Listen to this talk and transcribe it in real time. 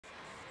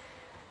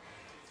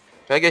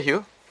Can I get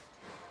heal?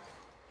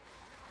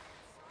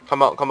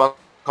 Come out.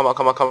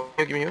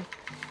 Give me heal.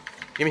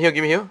 Give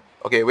me heal.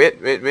 Okay, wait.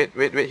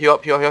 Heal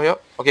up.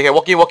 Okay,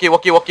 walk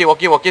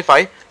in.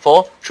 5,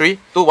 4, 3,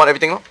 2, 1,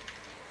 everything no?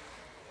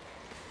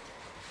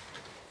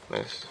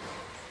 Nice.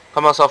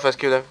 Come out south,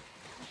 kill them.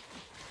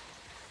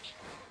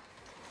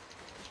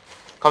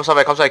 Come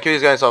south, kill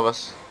these guys and solve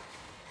us.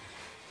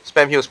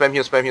 Spam heal,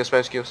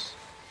 spam skills.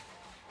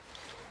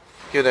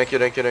 Kill them. Kill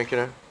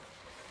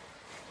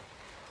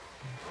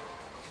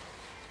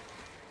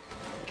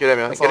them,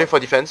 yeah. Get it for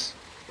defense.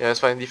 Yeah, it's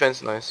fine.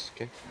 Defense, nice.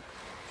 Okay,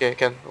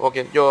 can. Walk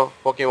in. Yo,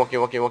 walk in. Walk in.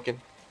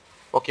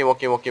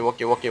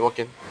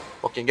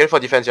 Get it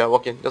for defense, yeah.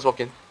 Walk in. Just walk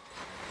in.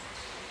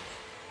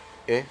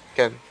 Okay,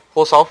 can.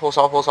 Hold south. Hold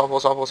south.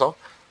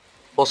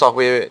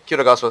 Wait. Kill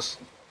the guards first.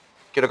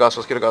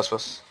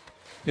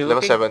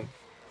 Level 7.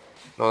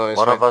 No, it's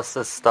One fine. of us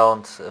is down.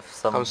 If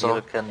some Come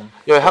healer south. can.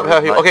 Yo, help.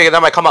 Okay, never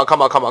mind. Come out.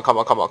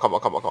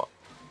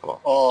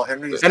 Oh,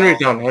 Henry's down.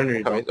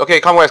 Okay,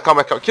 come west. Kill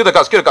the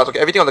guards. Okay,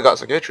 everything on the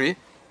guards. Okay, 3,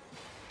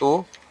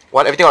 2,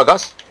 1. Everything on the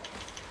guards.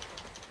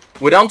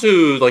 We're down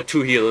to like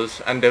 2 healers,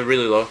 and they're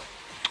really low.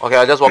 Okay,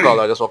 I just walk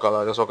out. Just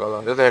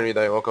let Henry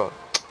die. Walk out.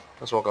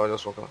 Just walk out.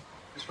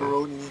 It's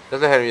Baroni.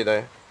 Just let Henry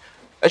die.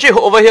 Actually,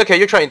 over here, can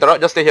you try and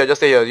interrupt? Just stay here.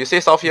 You stay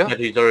south here? Yeah,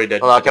 he's already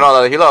dead. No, I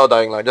cannot. The healer are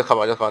dying. Like, just come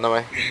out. Never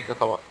mind. Just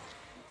come out.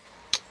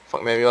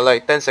 Fuck man, we were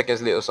like 10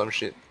 seconds late or some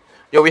shit.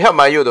 Yo, we have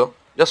Mayu though.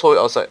 Just hold it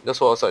outside.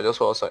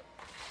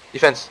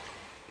 Defense.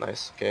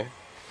 Nice. Okay.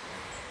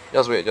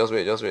 Just wait.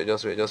 We got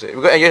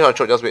engage on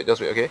choke. Just wait.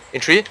 Okay.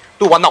 In 3,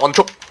 2, 1 now on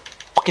choke.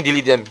 Fucking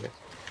delete them.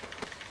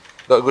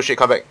 Good shit.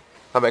 Come back.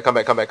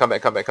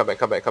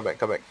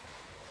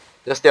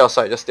 Just stay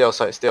outside.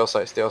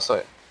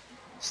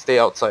 Stay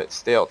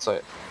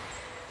outside.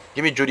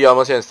 Give me Judy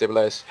armor here and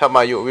stabilize. Help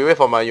Mayu. We wait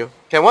for Mayu.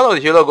 Can one of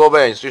the healer go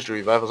back and switch to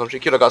revive or some shit?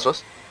 Kill the guards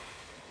first.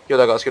 Kill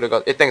the guards.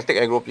 Hey, thanks. Take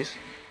aggro,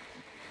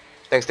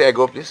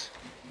 please.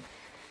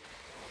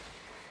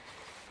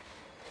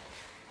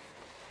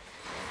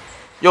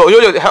 Yo,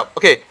 help.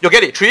 Okay, you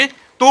get it. 3,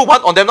 2,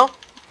 1 on them now.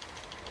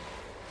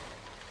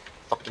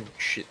 Fucking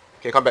shit.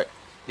 Okay, come back.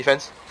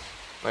 Defense.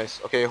 Nice.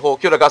 Okay,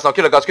 hold. Kill the guards now.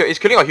 It's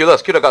killing our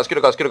healers. Kill the guards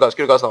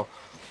now.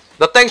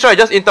 The tanks, right,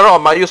 just interrupt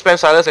on Mayu, spam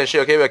silence and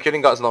shit. Okay, we're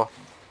killing guards now.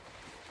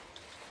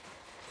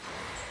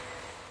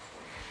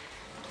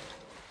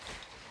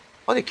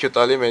 How did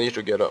Kyutali manage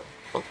to get up?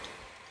 I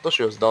thought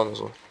she was down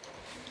also.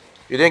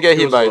 You didn't get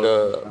hit by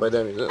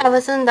them, is it? I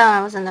wasn't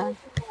down.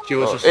 She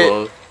was just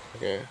slow.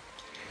 Okay.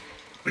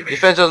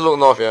 Defense just look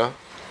north, yeah?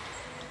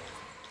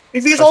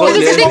 Invis.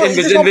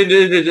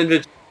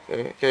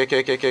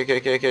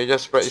 Okay,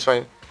 just spread, it's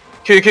fine.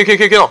 Kill.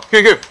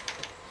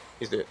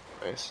 He's dead.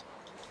 Nice.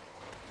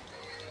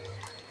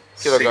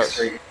 Kill the guards.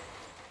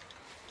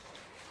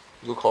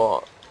 Good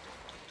call.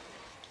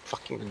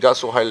 Fucking guards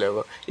so high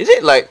level. Is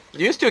it like,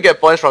 do you still get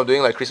points from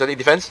doing like crystallic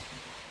defense? Do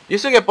you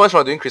still get points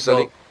from doing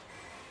crystallic?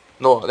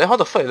 No. Then how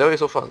the fuck level is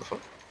so fast?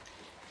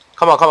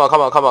 Come on. How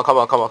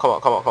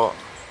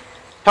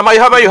are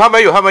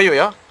you,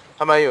 yeah?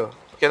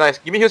 Okay, nice.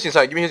 Give me heals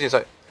inside.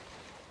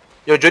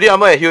 Yo, Judy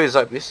armor and heal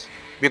inside, please.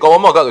 We got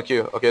one more guard to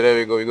kill. Okay, there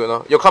we go. We good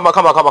now. Yo, come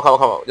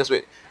out. Just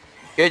wait.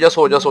 Okay, just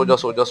hold. Yo,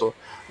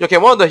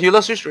 can one of the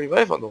healers switch to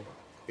revive or no?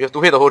 You have to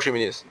wait the whole 3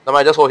 minutes. No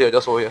mind, just hold here. Yeah,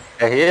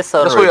 he is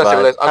on Just hold your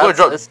revive. stabilize. I'm gonna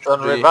drop. Tats is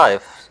on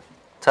revive.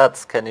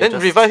 Tats, can you Then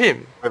just revive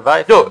him.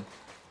 revive Yo. him?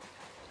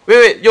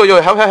 Wait.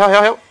 Yo, help.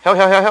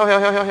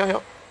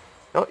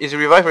 No, is he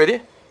revive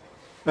ready?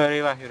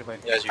 Revive.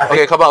 Yes,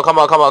 Okay, come out.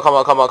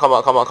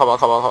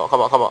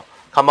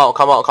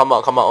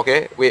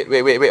 Okay, wait.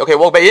 Okay,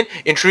 walk back in.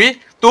 In 3,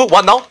 2,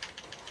 1 now.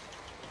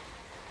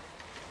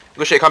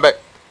 Good shit, come back.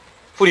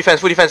 Full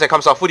defense and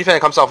come south.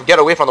 Get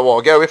away from the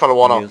wall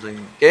now.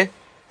 Okay.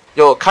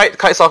 Yo,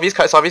 kite southeast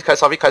now.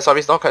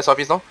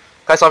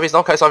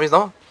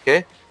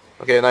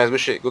 Okay, nice, good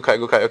shit. Good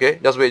kite. Okay,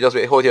 just wait.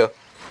 Hold here.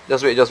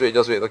 Just wait.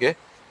 Okay.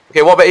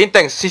 Okay, walk back in.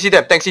 Tanks. CC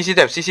them.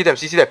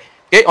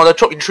 Okay, on the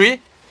choke in 3,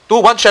 2,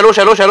 1. Shallow.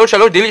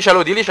 Delete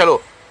shallow.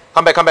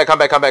 Come back now.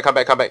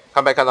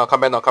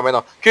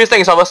 Kill this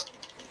tank in us.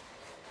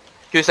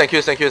 Kill this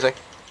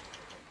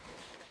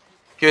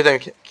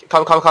tank.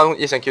 Come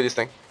east and kill this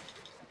tank.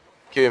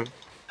 Kill him.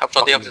 help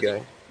shot This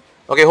guy.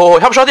 Okay,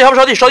 hold. Help Shorty,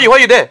 why are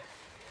you there?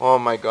 Oh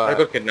my god. I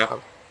got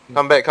kidnapped.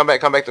 Come back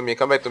to me.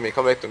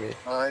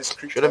 Nice.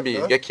 Shouldn't be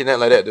get kidnapped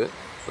like that, dude.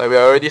 Like we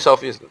are already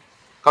southeast.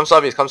 Come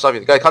southeast.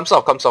 Guys, come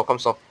south.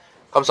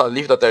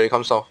 Leave the terry,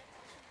 come south.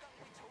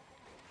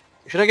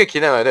 You shouldn't get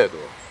kidnapped like that,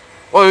 dude.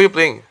 What are you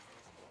playing?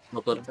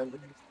 No blood.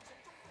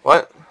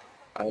 What?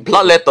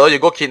 Blood letter, you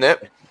go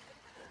kidnap?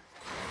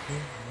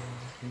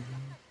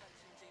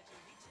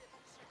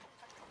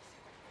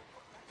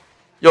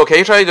 Yo, can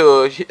you try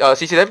to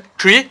CC them?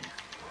 3,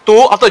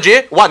 2, after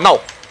J, 1, now!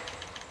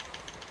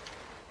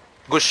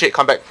 Good shit,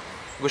 come back.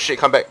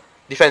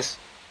 Defense,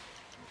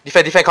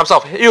 come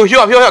south. Yo,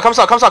 here, come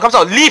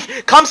south.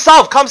 Leave! Come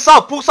south!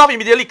 Pull south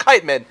immediately,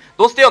 kite, man.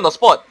 Don't stay on the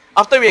spot.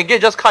 After we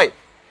engage, just kite.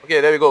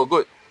 Okay, there we go,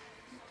 good.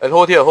 And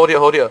hold here.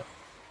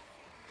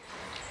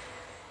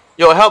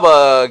 Yo, help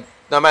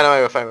No, man,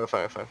 we're fine.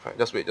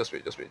 Just wait.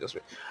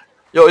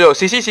 Yo,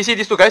 CC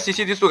these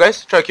two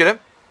guys. Try to kill them.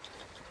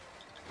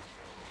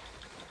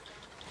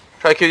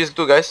 Try to kill these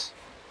two guys.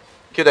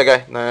 Kill that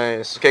guy.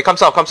 Nice. Okay, come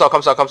south. Okay?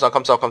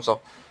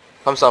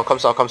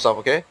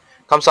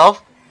 Come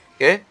south.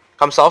 Okay?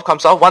 Come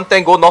south. One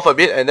tank go north a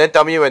bit and then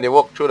tell me when they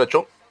walk through the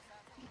choke.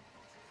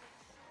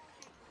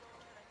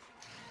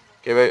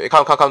 Okay, wait,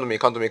 come to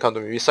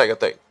me. We side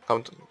attack.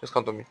 Just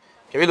come to me.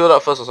 Can we load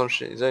up first or some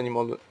shit? Is there any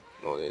more loot?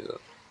 No, there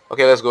isn't.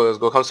 Okay, let's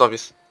go. Come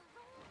southeast.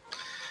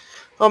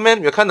 Oh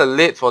man, we're kinda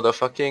late for the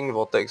fucking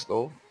vortex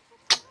though.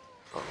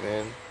 Oh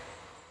man.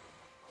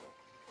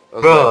 That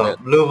was Bro,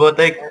 bad. blue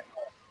vortex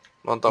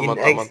Mount up. in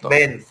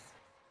X-Bend.